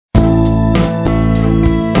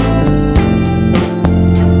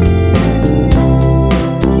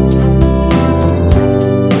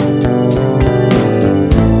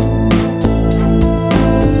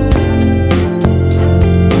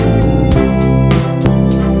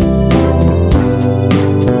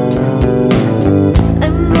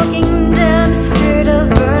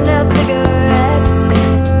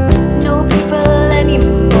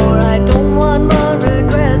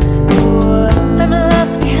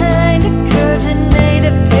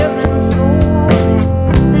made of tears and smoke,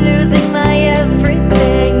 losing my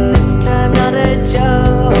everything, this time not a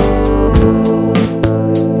joke,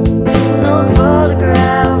 just an old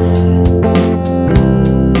photograph.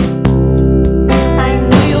 I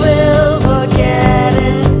know you will forget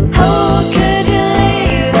it. How could you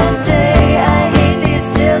leave that day? I hate these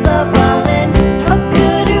tears are falling. How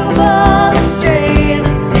could you fall astray?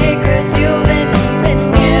 The secrets you've been keeping,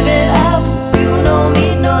 give it up. You know me,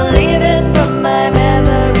 no leaving from my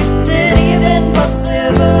memory. Is it even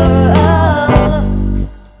possible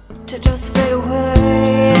to just fade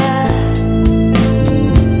away?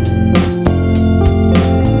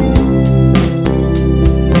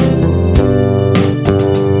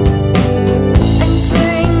 I'm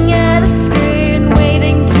staring at a screen,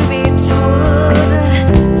 waiting to be told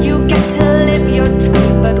you get to live your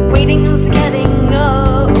dream, but waiting's getting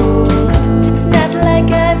old. It's not like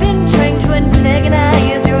I've been trying to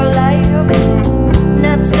antagonize your life,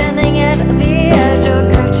 not standing at the edge or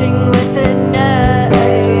crouching with a knife,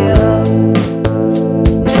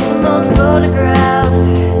 just an old photograph,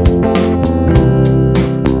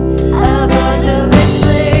 a bunch of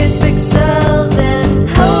misplaced pixels. And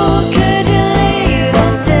how could you leave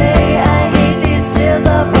that day? I hate these tears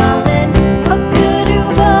are falling. How could you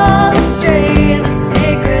fall astray? The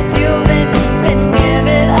secrets you've been keeping, give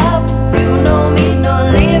it up. You know me, no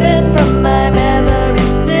leaving from my memory.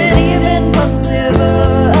 Is it even possible?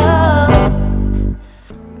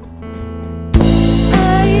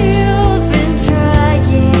 I've been trying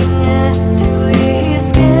to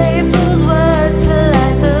escape those words, to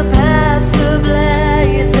light the past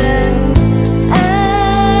ablaze, and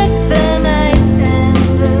at the night's end,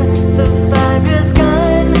 the fire is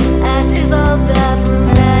gone, ash is all that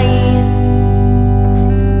remains.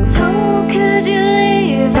 How could you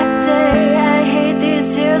leave that day? I hate these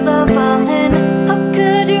tears are falling. How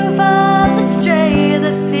could you fall astray?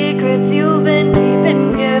 The secrets you've been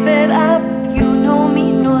keeping, give it up. You know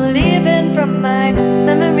me, no leaving from my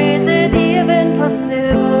memories. Is it even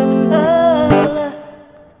possible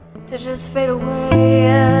to just fade away?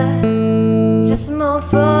 Just an old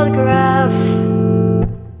photograph.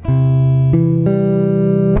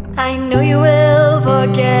 I know you will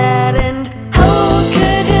forget. And how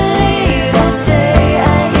could you leave that day?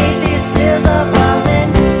 I hate these tears are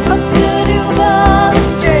falling. How could you fall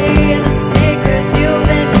astray? The secrets you've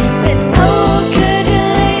been keeping. How could you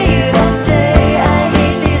leave that day? I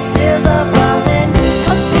hate these tears are falling.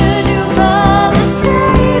 How could you fall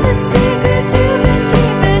astray? The secrets you've been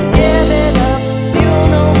keeping, give it up. You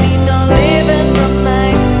know me, no leaving from my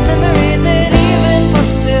memories. Is it even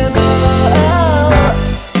possible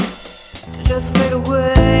to just fade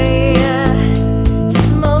away?